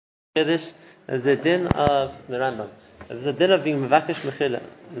There's a din of the Rambam. There's a din of being mevakesh mechila.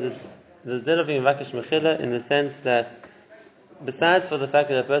 There's a din of being mevakesh mechila in the sense that, besides for the fact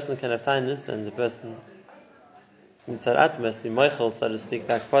that a person can have kindness and the person mitzad atzmas, be moichel, so to speak,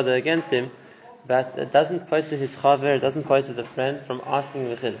 back further against him, but it doesn't point to his chaver, it doesn't point to the friend from asking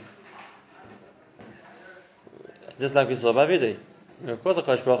mechila. Just like we saw by Vidui. Of course, the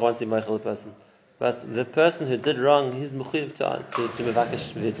Kosh Baruch wants to be moichel a person. But the person who did wrong, he's mechuyev to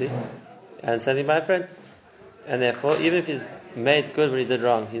mevakesh vidui, and sending by a friend. And therefore, even if he's made good what he did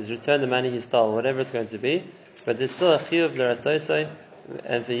wrong, he's returned the money he stole, whatever it's going to be, but there's still a chiyuv l'ratzoisoi,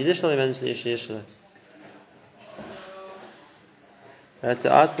 and for Yidishlo we mentioned Yishlo. Right,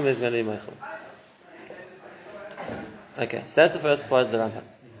 to ask him is going to be moichel. Okay, so that's the first part of the Rambam.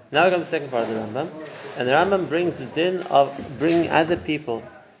 Now we go to the second part of the Rambam, and the Rambam brings the din of bringing other people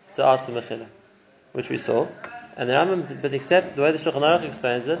to ask for mechila, which we saw, and the Rambam, but except the way the Shulchan Aruch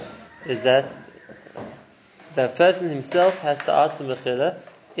explains it, is that the person himself has to ask for mechila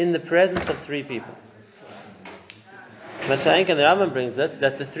in the presence of three people. Masha'ink and the Rambam brings it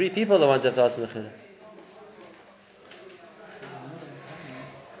that the three people are the ones who have to ask for mechila.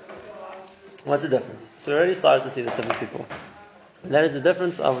 What's the difference? So we already started to see the difference before. And that is the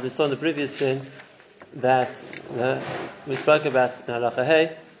difference of what we saw in the previous thing that we spoke about in Halacha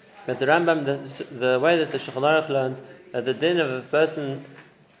Hey. But the Rambam, the way that the Shulchan Aruch learns that the din of a person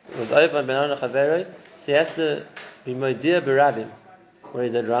was over ben Anu Chaveroi, so he has to be moidia berabim where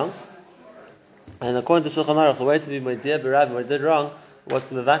he did wrong. And according to Shulchan Aruch, the way to be moidia berabim where he did wrong was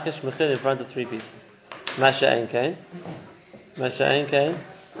to mevakesh mechil in front of three people. Masha'en kain,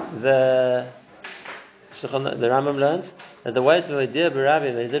 the Rambam learns that the way to moidia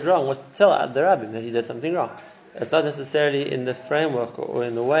berabim that he did wrong was to tell the rabbim that he did something wrong. It's not necessarily in the framework or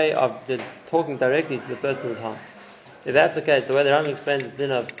in the way of talking directly to the person who's harmed. If that's the case, the way the Rambam explains the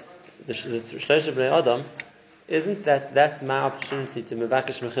din of the Shlosheh Bnei Adam isn't that that's my opportunity to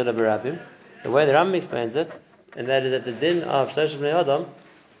mevakesh mechila berabim. The way the Rambam explains it, and that is that the din of Shlosheh Bnei Adam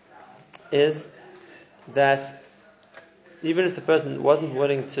is that even if the person wasn't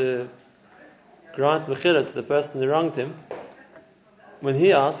willing to grant mechila to the person who wronged him, when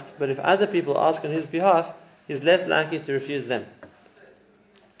he asks, but if other people ask on his behalf, he's less likely to refuse them.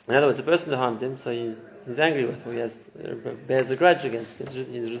 In other words, the person who harmed him, so he's angry with, or he bears a grudge against,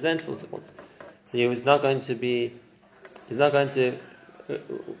 he's resentful towards. So he's not going to be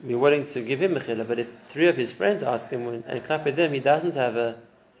willing to give him mechila. But if three of his friends ask him and clap with them, he doesn't have a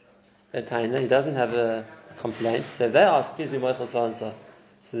taina, he doesn't have a complaint. So if they ask, please be moichel so and so.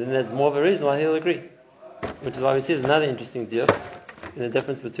 So then there's more of a reason why he'll agree. Which is why we see there's another interesting deal in the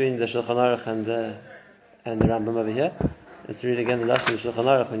difference between the Shulchan Aruch and the Rambam over here. Let's read again the Lashon of Shulchan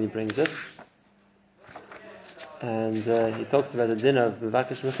Aruch when he brings it. And he talks about the din of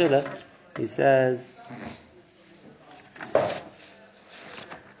mevakesh mechila. He says,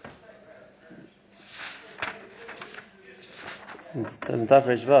 in Taf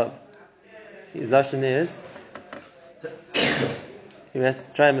Reish Vav, his Lashon is, he has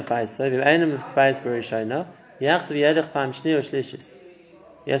to try and mefayis. So if einem mefayis b'rishayna, yachzav yedech pam shni or shlishis.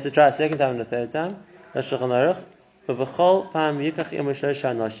 He has to try a second time and a third time. That's Shulchan Aruch. V'v'chol pam yikach yom shlosh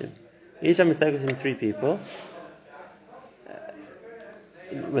anashim. Each time he's taking him three people.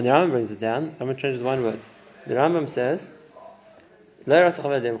 When the Rambam brings it down, I'm going to change one word. The Rambam says, "Lo yiratzach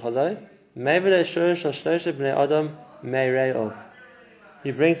avadim chaloi, me'evei shor shel shlosha bnei adam me'reov."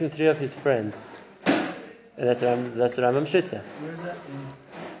 He brings in three of his friends. And that's the Rambam Shita. Where is that?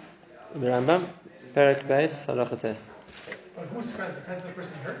 The Rambam, Perek Beis, Halacha Tes. But who's friends? The friends of the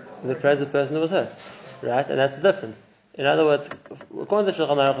person hurt? The friends of the person who was hurt. Right? And that's the difference. In other words, according to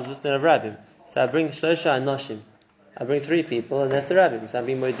Shulchan Aruch, it's just a rabbim. So I bring Shlosha Anoshim. I bring three people, and that's a rabbim. So I'm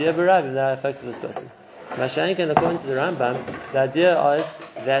being moidia b'rabbim that I affected this person. Masha'en kain, according to the Rambam, the idea is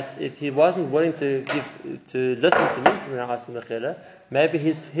that if he wasn't willing to listen to me when I ask him mechila, maybe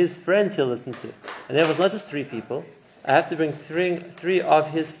his friends he'll listen to. And there was not just three people. I have to bring three of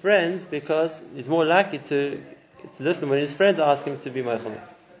his friends because he's more likely to listen when his friends ask him to be moichel.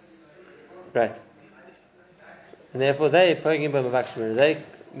 Right. And therefore they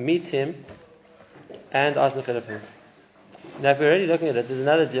meet him and ask mechila for him. Now if we're already looking at it, there's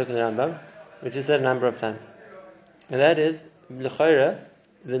another diuk in the Rambam, which is said a number of times. And that is, l'chayra,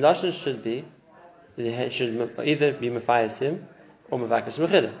 the lashon should either be mefayis him or mevakesh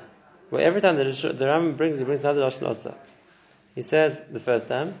mechila. Well, every time the Rambam brings another lashon also. He says the first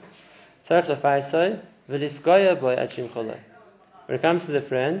time, tzarich lefayisoi v'lifgoya boy achim choloi. When it comes to the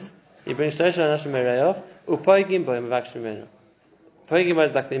friends, he brings shlosh anashim mereov upoigim boy mevakesh mimenu. Poigim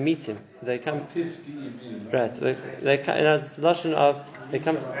is like they meet him. They come. Right. They come. It's a notion of they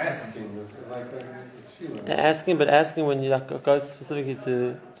come. Asking, like it's a feeling. Asking when you go specifically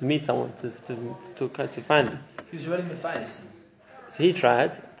to meet someone to find them. He was already Mephias. So he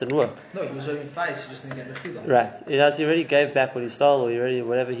tried, it didn't work. No, he was already Mephias, he just didn't get Mechila. Right. He already gave back what he stole, or he already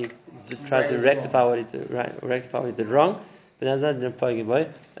whatever he tried to rectify what he did wrong. But that's not in Pogi boy.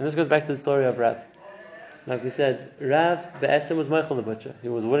 And this goes back to the story of Rav. Like we said, Rav Be'etzim was Michael the butcher. He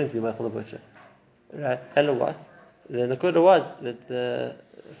was willing to be Michael the butcher. Right? Ella what? The Nakuda was that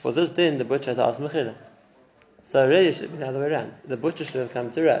for this din the butcher had to ask Mechila. So really it should have been the other way around. The butcher should have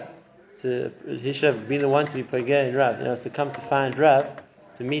come to Rav. He should have been the one to be Pogeh in Rav. To come to find Rav,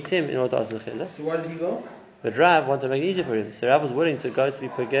 to meet him in order to ask Mechila. So why did he go? But Rav wanted to make it easier for him. So Rav was willing to go to be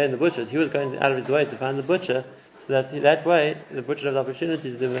Pogeh in the butcher. He was going out of his way to find the butcher, so that way the butcher had the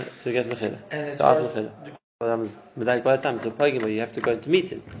opportunity to get Mechila, to ask Mechila. But by the time, so Pogeh, you have to go to meet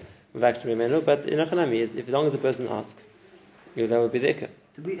him. But in Achanami is, if as long as the person asks, that would be the Ikka.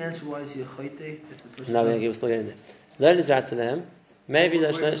 Did we answer why is he a chayte if the person No, we're still getting there. Maybe the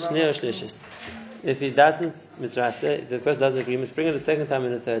Shnei or Shlishis. If he doesn't Mizratze, if the person doesn't agree, must bring it the second time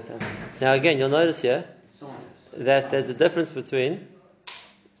and the third time. Now again, you'll notice here that there's a difference between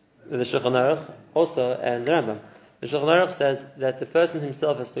the Shulchan Aruch also and the Rambam. The Shulchan Aruch says that the person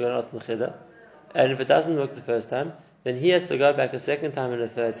himself has to go and ask Mechila, and if it doesn't work the first time, then he has to go back a second time and a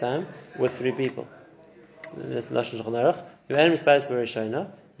third time with 3 people. That's the Shulchan Aruch.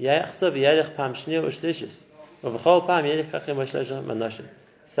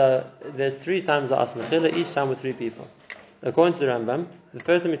 So there's 3 times the ask Mechila, each time with 3 people. According to the Rambam, the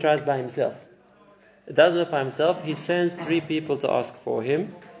first time he tries by himself. It doesn't work by himself, he sends 3 people to ask for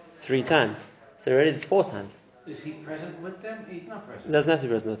him 3 times. So already it's 4 times. Is he present with them? He's not present. He doesn't have to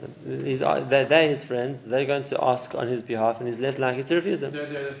be present with them. They're his friends, they're going to ask on his behalf, and he's less likely to refuse them. They're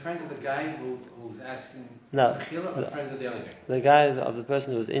the friends of the guy who's asking Mechila, or friends of the other guy? The guy of the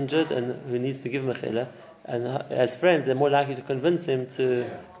person who was injured and who needs to give Mechila, and as friends, they're more likely to convince him to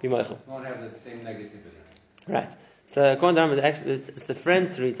be Meichel. Won't have that same negativity. Right. So according to Rambam, actually it's the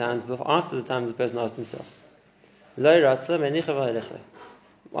friends 3 times, but after the time the person asked himself. After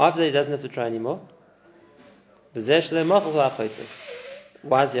he doesn't have to try anymore. Why is Yechoyed?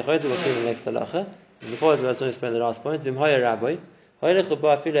 We'll see in the next halacha. Before that, I was going to explain the last point.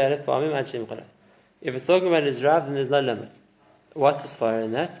 If it's talking about his Rav, then there's no limit. What's the svara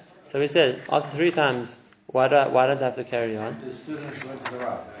in that? So we said, after 3 times, why don't I have to carry on? The students went to the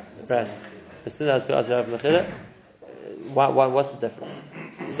Rav. Right. The student has to ask Rav Mechila. What's the difference?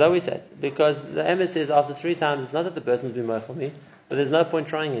 So we said, because the emes is after 3 times, it's not that the person's been Meichel me, but there's no point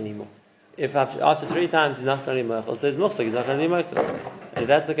trying anymore. If after 3 times he's not going to be Meichel, so he's Muchsek, he's not going to be Meichel. If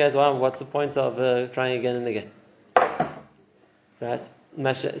that's the case, what's the point of trying again and again? Right?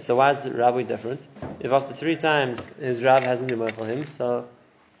 So why is Rabbi different? If after 3 times his Rav hasn't been Meichel him, so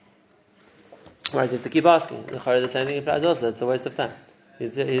why does he have to keep asking? The same thing applies also, it's a waste of time.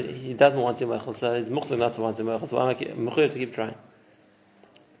 He doesn't want to Meichel, so he's Muchsek not to want to Meichel, so why am I Mechuyev to keep trying?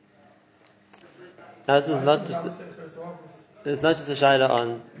 Now this is not just it's not just a shayla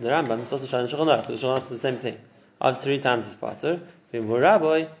on the Rambam, it's also a shayla on Shulchan Aruch. The Shulchan Aruch is the same thing. After 3 times it's pater. It does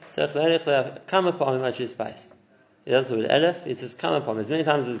it with elef. It says come upon as many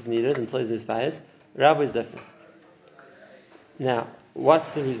times as it's needed until he's mispayas. Rabbi is different. Now,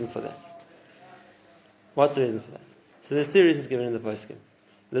 what's the reason for that? So there's 2 reasons given in the poskim.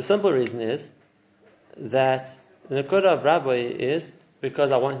 The simple reason is that the nekuda of Rabbi is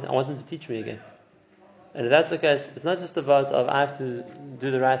because I want him to teach me again. And if that's the case, it's not just about of I have to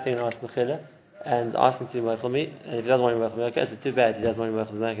do the right thing and ask Mechila and ask him to be Meichel me. And if he doesn't want to be Meichel me, okay, so too bad. He doesn't want to be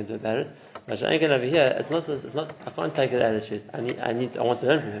Meichel, there's nothing I can do about it. But over here, it's not. I can't take that attitude. I want to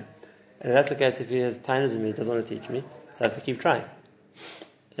learn from him. And if that's the case, if he has tainas in me, he doesn't want to teach me, so I have to keep trying.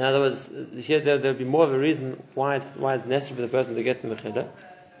 In other words, here there'll be more of a reason why it's necessary for the person to get the Mechila.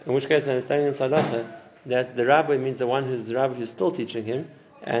 In which case, understanding in Salacha that the Rabbi means the Rabbi who's still teaching him,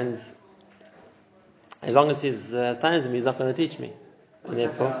 and as long as he's tainas in me, he's not going to teach me. And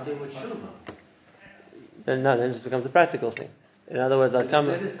therefore, then it just becomes a practical thing. In other words, I'll come.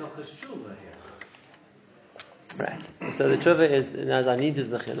 That is Hilchos Tshuva here. Right. So the tshuva is, as I need his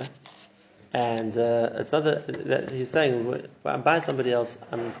mechila, and it's not that he's saying, I'm buying somebody else,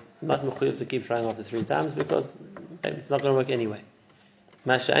 I'm not mechuyev to keep trying after 3 times because maybe it's not going to work anyway.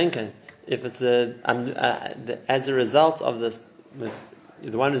 Masha Enken, if it's as a result of this,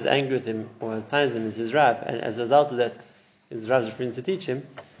 the one who's angry with him or has ties him is his Rav, and as a result of that, his Rav is refusing to teach him,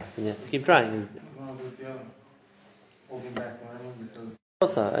 then he has to keep trying.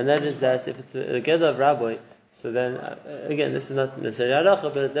 Also, and that is that if it's the Geda of Rabbi, So then, again, this is not necessarily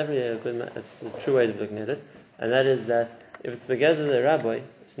halacha, but it's definitely it's a true way of looking at it, and that is that if it's together the rabbi,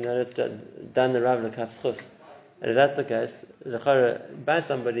 so now it's done the rabbi lekaf schus. And if that's the case, by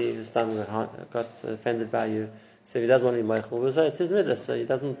somebody who's got offended by you, so if he doesn't want to be Michael, we'll say it's his midas, so he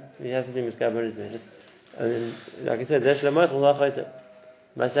hasn't been miskaber on his midas. And like I said, Zesh Michael Lachaita.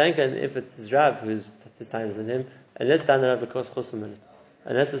 Mashenkan, if it's his Rav who's his time is in him, and let's stand there because chus a minute.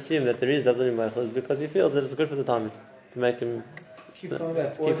 And let's assume that the reason he doesn't want to be Michael is because he feels that it's good for the Talmud to make him keep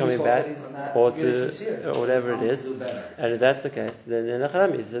coming back, or whatever it is. And if that's the case, then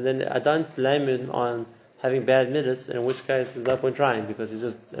so then I don't blame him on having bad midas, in which case there's no point trying, because he's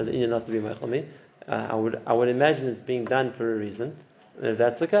just as in not to be Michael me. I would imagine it's being done for a reason. And if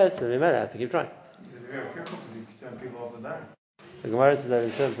that's the case, then we might have to keep trying. He's very careful because you turn people off the dime. The Gemara says that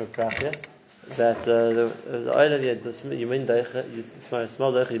in terms of prachya, that the oil of you mean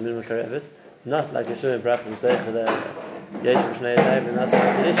small deicha, you mean makarevis, not like a shul in prachya, deicha the yesh v'shnei yadayim, and not like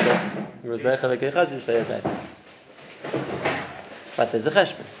an ishta, it was deicha like a chaz v'shnei yadayim. But there's a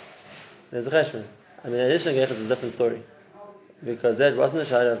cheshbon. I mean, additional geichet is a different story, because that wasn't a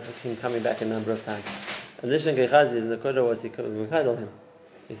shayla of him coming back a number of times. Additional geichazi in the kodah was he was mekadol him.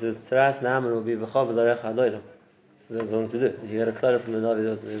 He says tzaras naaman will be b'chol v'zarecha adoylam. So there's nothing to do. You get a clutter from the Navi,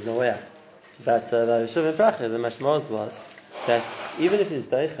 there's no way out. But the Rishuv and Pracha, the mashmos was that even if he's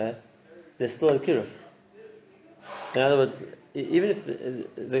daicha, there's still a kiruv. In other words, even if the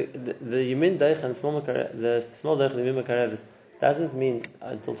Yumin daicha and the small daicha and Yumin makarevis doesn't mean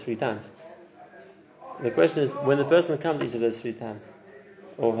until 3 times. The question is, when the person comes each of those 3 times,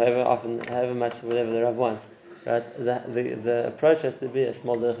 or however often, however much, whatever the Rav wants, right? The approach has to be a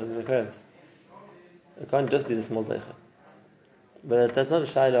small daicha and Yumin makarevis. It can't just be the small deicha. But that's not a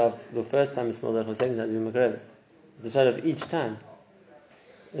shayla of the first time is small deicha, the second time is Yimim Makarevis. It's a shayla of each time.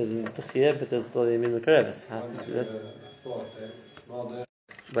 There's a techiyah, but there's still the Yimim Makarevis.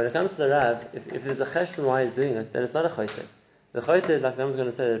 When it comes to the Rav, if there's a cheshbon why he's doing it, then it's not a chayte. The chayte is like I'm going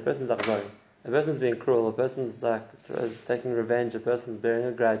to say that a person's achzari. A person's being cruel, a person's like taking revenge, a person's bearing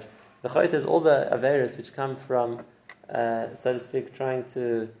a grudge. The chayte is all the averis which come from, so to speak, trying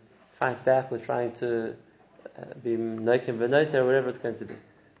to fight back, or trying to be noikim v'noiter, or whatever it's going to be.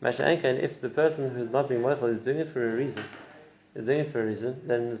 Masha'enkan, if the person who's not being moichel is doing it for a reason, then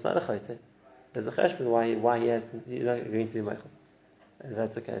it's not a chayte. There's a cheshbon why he's not going to be moichel. And if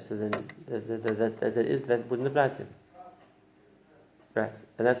that's the case, so then that wouldn't apply to him. Right,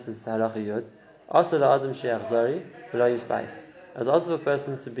 and that's the halacha yud. Also, the adam she'achzari v'lo yispais. As also for a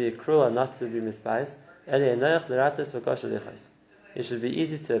person to be cruel and not to be mispais, eli enoich l'ratzis v'kosher lichais. It should be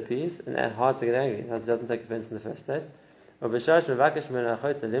easy to appease and hard to get angry. It doesn't take offense in the first place. That's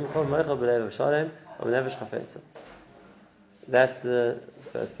the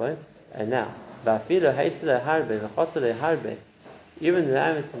first point. And now, even the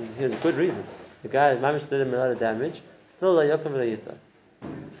Amos has good reason. The guy Mamish did him a lot of damage, still la yokum v'la yitar.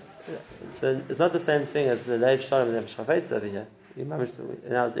 So it's not the same thing as the Leiv Shalom and Nefesh Chafetz over here. Now,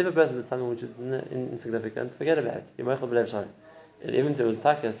 if a person did something which is insignificant, forget about it. And even if it was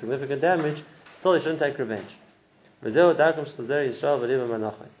taka significant damage, still he shouldn't take revenge. That's the dark of Klal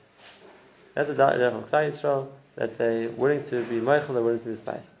Yisrael, that they're willing to be moichel, they're willing to be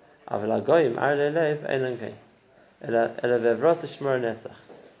spiced. Right,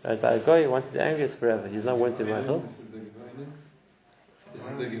 but a goy wants to be angry, it's forever. He's not willing to be moichel. This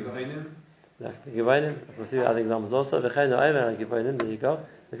is the Givainim. Like the Givainim, we'll see other examples also. There you go.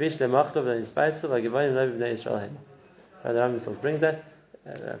 The fish le machlov and spiced, like Givainim lo b'nei Yisrael hema. The Rambam brings that.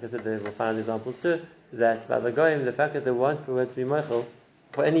 Like I said, they will find examples too. That by the goyim, the fact that they want to be moichel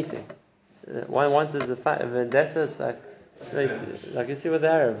for anything. One wants is a vendetta. It's like you see with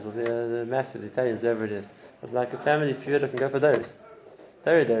the Arabs, or the Mafia, the Italians, whoever it is. It's like a family feud that can go for those.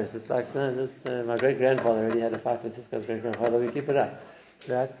 Those. It's like my great grandfather already had a fight with this guy's great grandfather. We keep it up.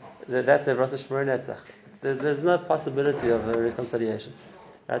 Right? That's a Rosh Shmur Netzach. There's no possibility of a reconciliation.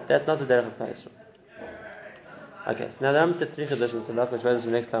 Right? That's not the derech of Klal Yisrael. Okay, so now the Rambam said 3 chiddushim in Salach, which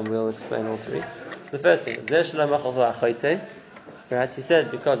next time we'll explain all 3. So the first thing, Zeh Shalom Achol Achayte, right? He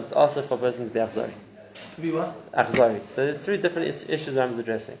said because it's also for a person to be achzari. To be what? Achzari. So there's 3 different issues Rambam is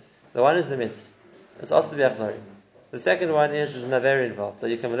addressing. The one is the mitzvah. It's also to be achzari. The second one is there's an averi involved,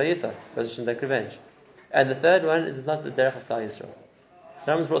 that you can be yitar, because you shouldn't take revenge. And the third one is not the derech of Klal Yisrael. So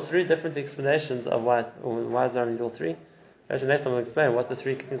Rambam's brought 3 different explanations of why does Rambam need all 3. Actually, next time we'll explain what the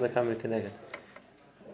 3 things are coming connected.